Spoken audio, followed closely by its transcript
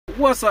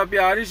What's up,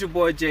 y'all? This your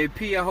boy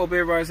JP. I hope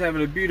everybody's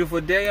having a beautiful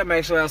day. I'm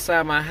actually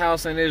outside my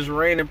house and it's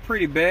raining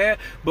pretty bad,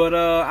 but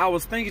I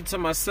was thinking to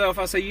myself,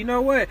 I said, you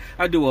know what?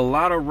 I do a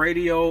lot of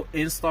radio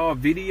install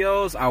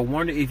videos. I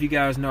wonder if you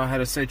guys know how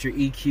to set your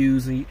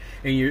EQs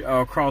and your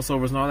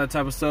crossovers and all that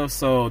type of stuff.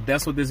 So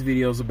that's what this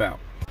video is about.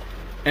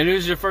 And if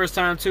this is your first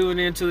time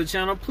tuning into the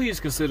channel,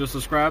 please consider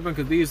subscribing,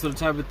 because these are the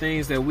type of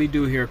things that we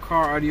do here: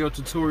 car audio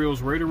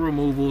tutorials, radio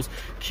removals,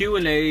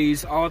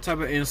 Q&As, all type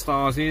of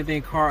installs,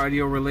 anything car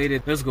audio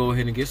related. Let's go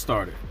ahead and get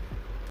started.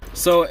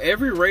 So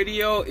every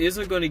radio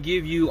isn't going to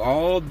give you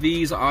all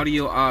these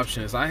audio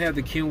options. I have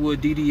the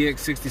Kenwood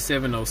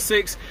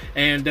DDX6706,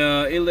 and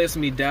it lets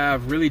me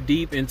dive really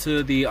deep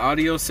into the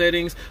audio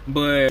settings,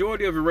 but the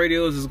majority of your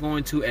radios is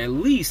going to at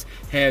least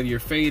have your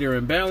fader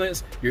and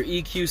balance, your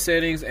EQ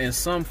settings, and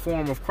some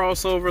form of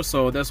crossover.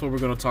 So that's what we're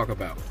going to talk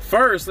about.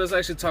 First, let's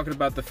actually talk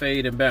about the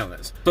fade and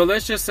balance. So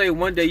let's just say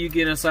one day you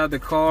get inside the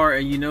car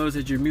and you notice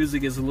that your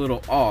music is a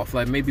little off,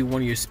 like maybe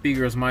one of your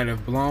speakers might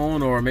have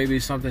blown, or maybe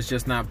something's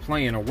just not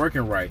playing or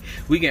working right.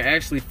 We can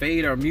actually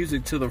fade our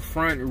music to the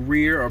front,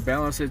 rear, or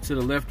balance it to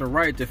the left or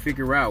right to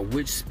figure out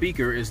which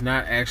speaker is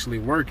not actually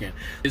working.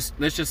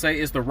 Let's just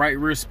say it's the right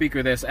rear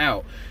speaker that's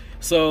out.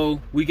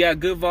 So we got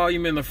good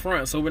volume in the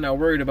front, so we're not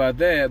worried about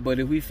that. But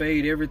if we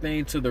fade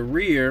everything to the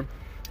rear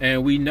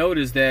and we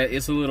notice that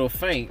it's a little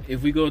faint,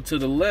 if we go to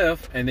the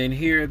left and then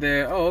hear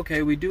that, oh,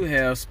 okay, we do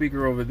have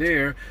speaker over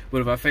there,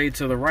 but if I fade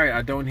to the right,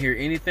 I don't hear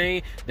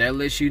anything, that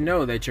lets you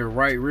know that your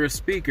right rear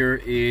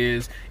speaker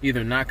is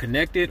either not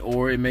connected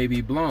or it may be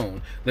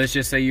blown. Let's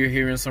just say you're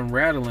hearing some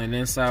rattling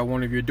inside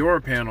one of your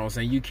door panels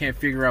and you can't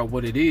figure out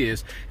what it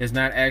is. It's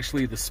not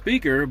actually the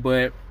speaker,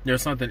 but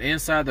there's something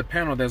inside the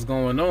panel that's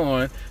going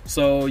on.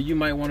 So you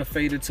might want to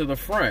fade it to the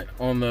front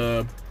on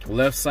the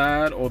left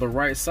side or the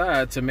right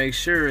side to make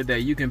sure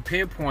that you can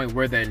pinpoint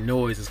where that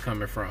noise is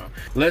coming from.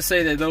 Let's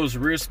say that those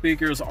rear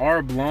speakers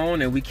are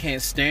blown and we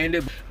can't stand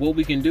it. What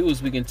we can do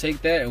is we can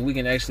take that and we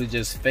can actually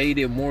just fade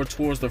it more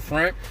towards the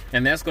front,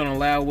 and that's going to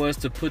allow us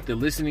to put the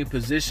listening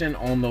position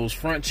on those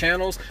front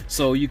channels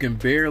so you can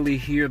barely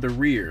hear the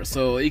rear.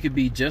 So it could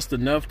be just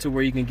enough to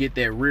where you can get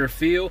that rear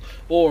feel,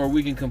 or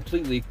we can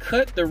completely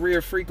cut the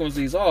rear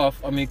frequencies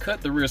off, cut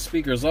the rear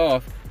speakers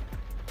off,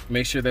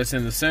 make sure that's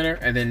in the center,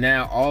 and then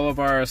now all of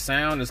our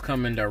sound is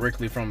coming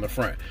directly from the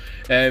front.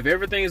 If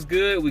everything is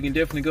good, we can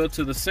definitely go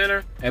to the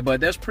center,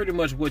 but that's pretty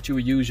much what you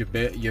would use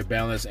your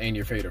balance and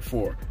your fader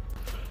for.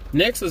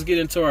 Next, let's get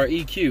into our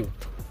EQ.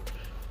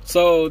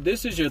 So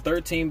this is your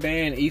 13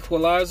 band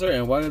equalizer,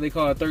 and why do they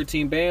call it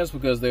 13 bands?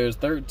 Because there's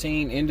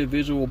 13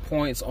 individual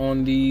points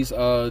on these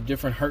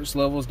different hertz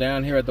levels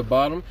down here at the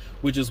bottom,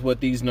 which is what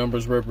these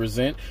numbers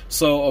represent.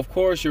 So of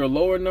course your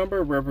lower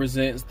number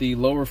represents the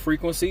lower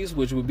frequencies,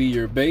 which would be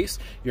your bass.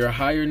 Your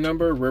higher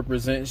number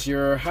represents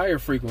your higher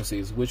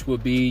frequencies, which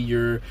would be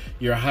your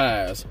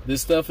highs.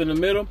 This stuff in the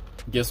middle,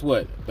 guess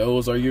what?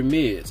 Those are your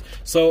mids.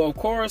 So of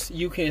course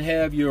you can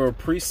have your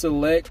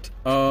pre-select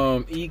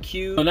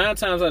EQ. So 9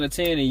 times out of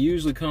 10 it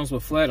usually comes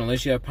with flat,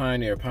 unless you have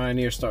Pioneer.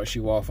 Pioneer starts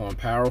you off on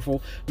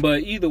powerful.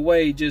 But either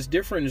way, just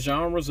different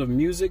genres of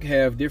music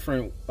have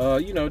different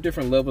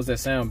different levels that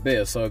sound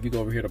best. So if you go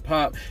over here to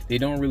pop, they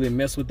don't really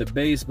mess with the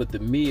bass, but the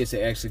mids,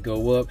 they actually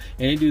go up,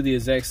 and they do the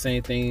exact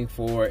same thing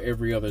for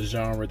every other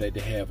genre that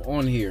they have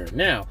on here.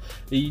 Now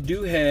you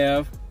do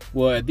have,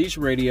 well, this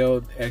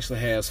radio actually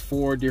has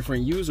 4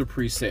 different user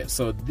presets.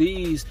 So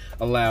these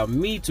allow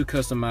me to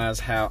customize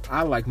how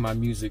I like my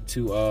music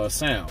to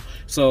sound.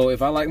 So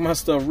if I like my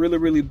stuff really,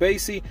 really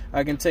bassy,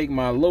 I can take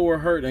my lower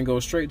hertz and go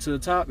straight to the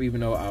top, even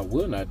though I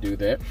will not do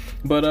that.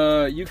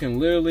 But you can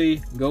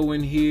literally go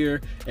in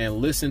here and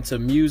listen to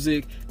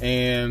music,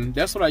 and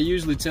that's what I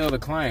usually tell the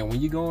client. When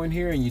you go in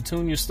here and you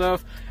tune your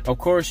stuff, of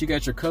course you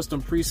got your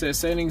custom preset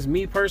settings.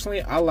 Me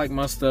personally, I like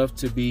my stuff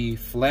to be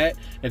flat,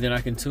 and then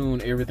I can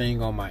tune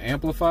everything on my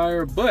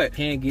amplifier, but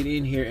can get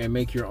in here and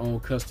make your own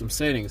custom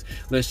settings.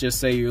 Let's just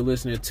say you're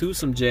listening to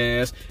some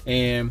jazz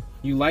and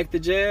you like the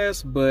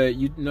jazz, but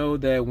you know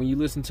that when you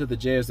listen to the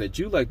jazz that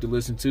you like to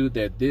listen to,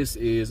 that this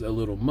is a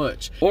little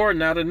much or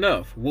not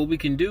enough. What we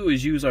can do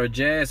is use our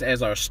jazz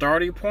as our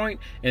starting point,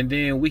 and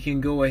then we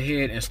can go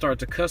ahead and start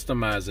to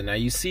customize it. Now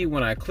you see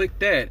when I click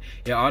that,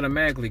 it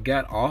automatically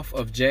got off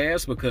of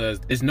jazz because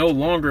it's no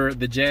longer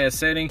the jazz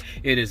setting,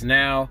 it is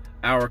now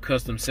our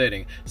custom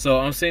setting. So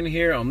I'm sitting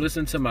here, I'm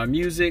listening to my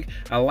music,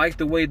 I like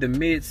the way the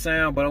mids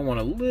sound, but I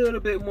want a little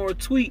bit more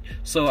tweak,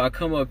 so I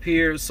come up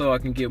here so I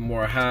can get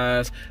more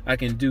highs. I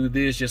can do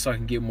this just so I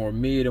can get more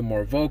mid and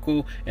more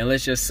vocal, and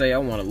let's just say I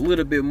want a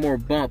little bit more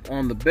bump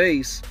on the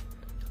bass,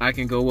 I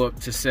can go up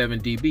to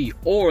 7 dB.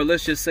 Or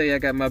let's just say I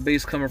got my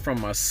bass coming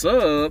from my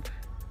sub,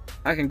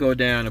 I can go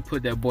down and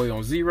put that boy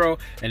on 0,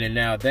 and then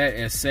now that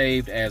is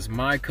saved as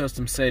my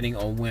custom setting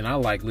on when I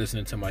like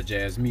listening to my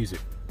jazz music.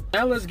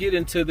 Now let's get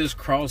into this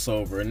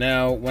crossover.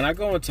 Now when I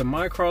go into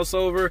my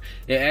crossover,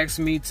 it asks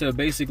me to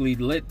basically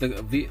let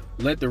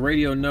the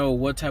radio know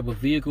what type of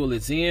vehicle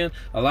it's in.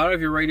 A lot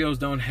of your radios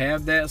don't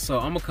have that, so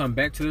I'm gonna come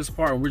back to this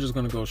part and we're just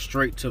gonna go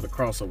straight to the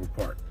crossover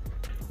part.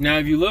 Now,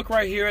 if you look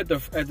right here at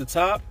the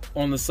top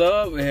on the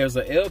sub, it has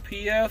a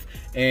LPF,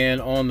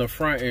 and on the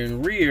front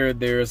and rear,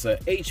 there's a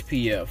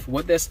HPF.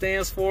 What that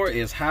stands for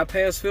is high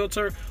pass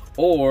filter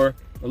or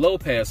low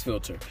pass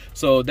filter.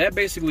 So that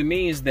basically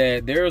means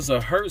that there's a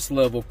hertz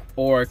level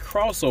or a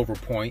crossover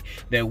point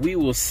that we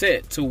will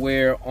set to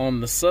where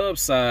on the sub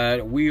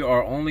side, we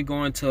are only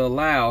going to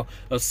allow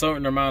a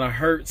certain amount of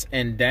hertz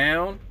and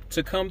down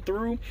to come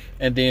through,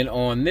 and then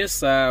on this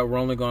side we're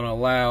only going to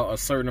allow a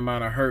certain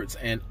amount of hertz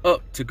and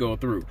up to go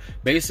through.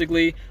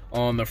 Basically,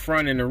 on the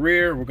front and the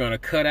rear, we're going to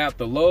cut out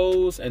the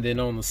lows, and then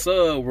on the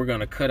sub we're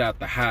going to cut out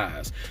the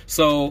highs.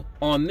 So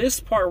on this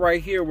part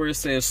right here where it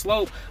says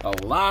slope, a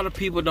lot of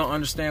people don't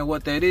understand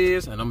what that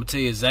is, and I'm gonna tell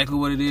you exactly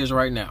what it is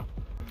right now.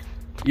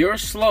 Your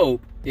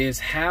slope is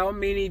how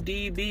many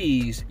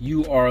dBs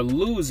you are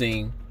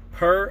losing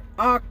per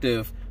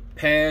octave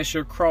past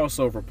your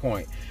crossover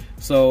point.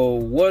 So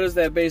what does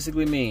that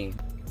basically mean?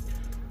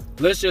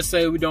 Let's just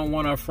say we don't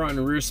want our front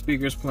and rear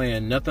speakers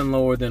playing nothing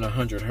lower than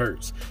 100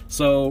 hertz.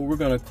 So we're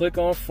going to click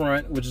on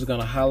front, which is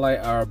going to highlight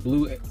our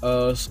blue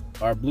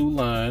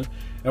line,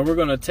 and we're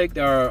going to take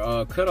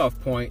our cutoff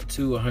point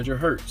to 100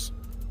 hertz.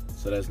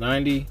 So that's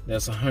 90,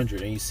 that's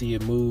 100, and you see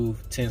it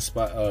move 2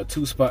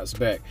 spots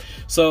back.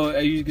 So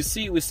as you can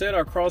see, we set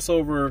our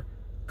crossover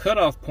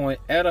cutoff point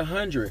at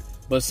 100.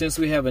 But since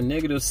we have a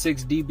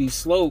 -6 dB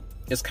slope,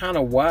 it's kind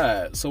of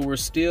wide. So we're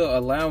still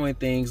allowing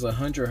things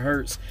 100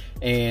 hertz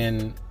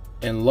and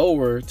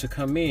lower to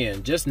come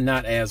in, just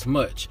not as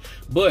much.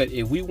 But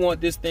if we want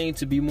this thing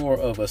to be more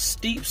of a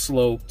steep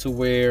slope to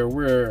where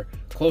we're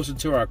closer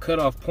to our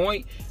cutoff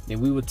point, then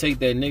we would take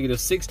that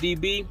 -6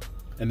 dB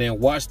and then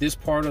watch this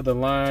part of the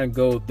line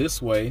go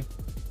this way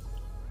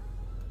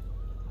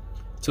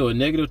to a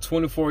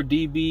 -24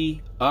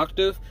 dB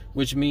octave,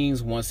 which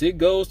means once it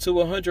goes to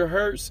 100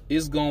 hertz,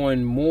 it's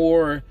going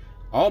more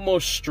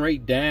almost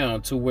straight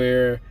down to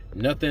where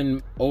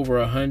nothing over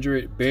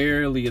 100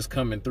 barely is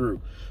coming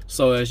through.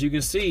 So as you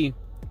can see,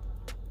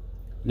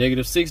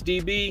 -6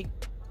 dB,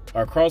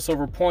 our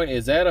crossover point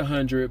is at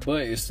 100,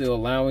 but it's still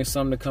allowing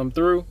some to come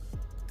through.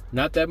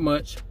 Not that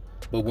much.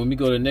 But when we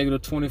go to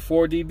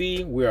 -24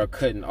 dB, we are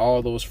cutting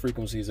all those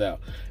frequencies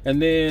out.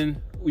 And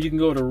then you can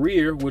go to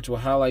rear, which will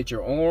highlight your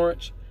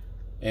orange,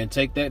 and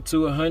take that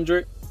to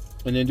 100,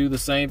 and then do the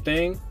same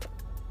thing.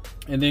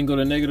 And then go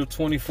to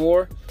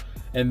 -24.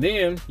 And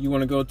then you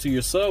want to go to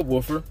your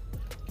subwoofer.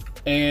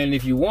 And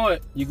if you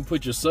want, you can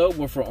put your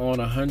subwoofer on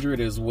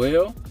 100 as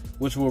well,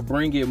 which will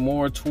bring it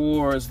more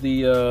towards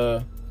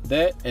the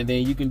that, and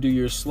then you can do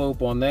your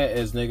slope on that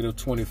as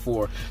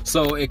 -24.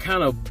 So it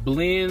kind of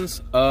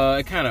blends,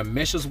 it kind of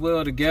meshes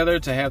well together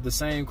to have the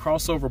same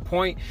crossover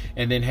point,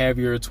 and then have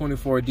your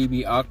 24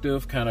 dB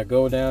octave kind of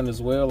go down as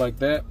well like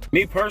that.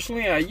 Me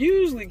personally, I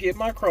usually get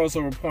my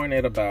crossover point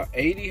at about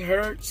 80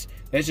 hertz.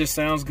 That just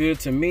sounds good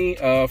to me.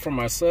 For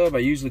my sub, I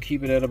usually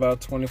keep it at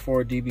about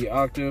 24 dB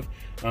octave.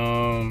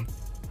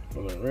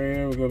 For the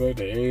rear, we go back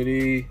to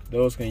 80.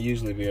 Those can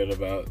usually be at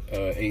about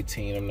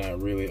 18. I'm not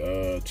really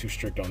too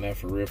strict on that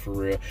for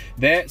real.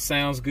 That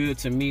sounds good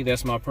to me.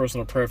 That's my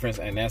personal preference,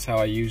 and that's how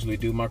I usually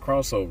do my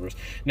crossovers.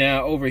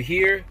 Now over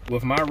here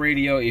with my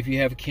radio, if you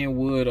have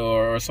Kenwood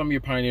or some of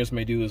your Pioneers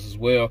may do this as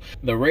well,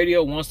 the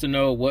radio wants to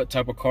know what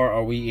type of car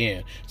are we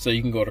in. So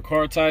you can go to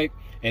car type,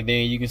 and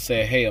then you can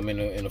say, hey, I'm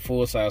in a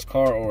full-size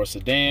car or a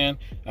sedan.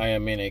 I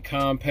am in a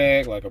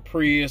compact, like a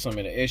Prius. I'm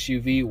in an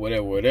SUV,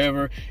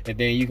 whatever. And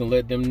then you can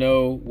let them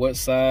know what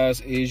size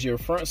is your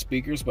front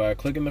speakers by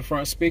clicking the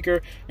front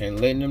speaker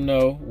and letting them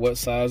know what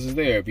size is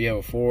there. If you have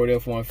a Ford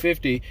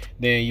F-150,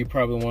 then you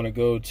probably want to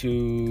go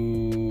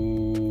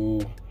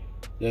to,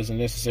 doesn't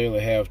necessarily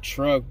have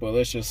truck, but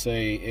let's just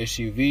say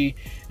SUV,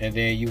 and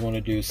then you want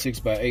to do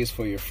 6x8s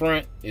for your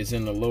front. It's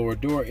in the lower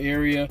door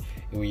area,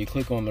 and when you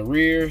click on the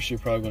rears, you're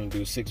probably going to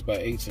do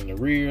 6x8s in the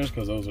rears,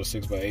 because those are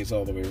 6x8s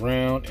all the way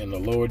around in the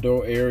lower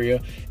door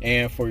area.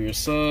 And for your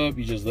sub,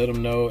 you just let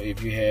them know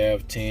if you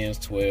have 10s,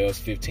 12s,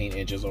 15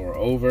 inches or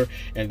over,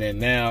 and then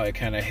now it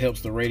kind of helps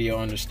the radio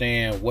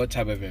understand what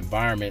type of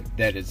environment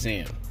that it's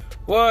in.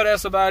 Well,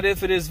 that's about it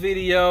for this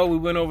video. We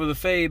went over the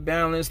fade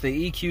balance, the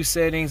EQ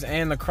settings,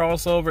 and the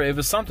crossover. If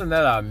it's something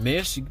that I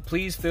missed,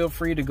 please feel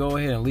free to go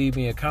ahead and leave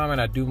me a comment.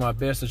 I do my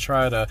best to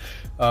try to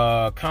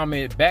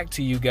comment back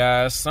to you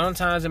guys.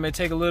 Sometimes it may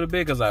take a little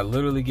bit because I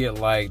literally get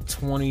like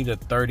 20 to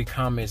 30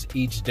 comments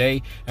each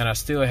day, and I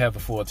still have a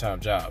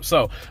full-time job.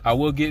 So I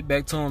will get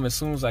back to them as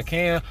soon as I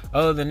can.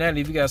 Other than that,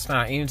 if you guys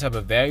find any type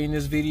of value in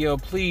this video,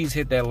 please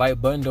hit that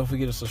like button. Don't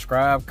forget to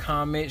subscribe,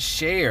 comment,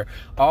 share,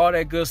 all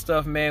that good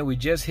stuff, man. We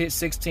just hit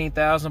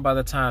 16,000 by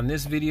the time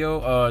this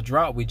video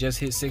dropped. We just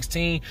hit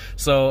 16,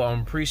 so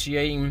I'm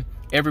appreciating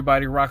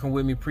everybody rocking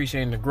with me,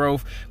 appreciating the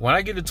growth. When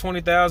I get to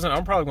 20,000,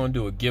 I'm probably gonna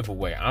do a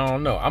giveaway. I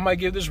don't know, I might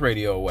give this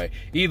radio away.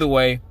 Either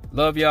way,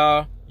 love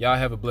y'all. Y'all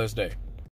have a blessed day.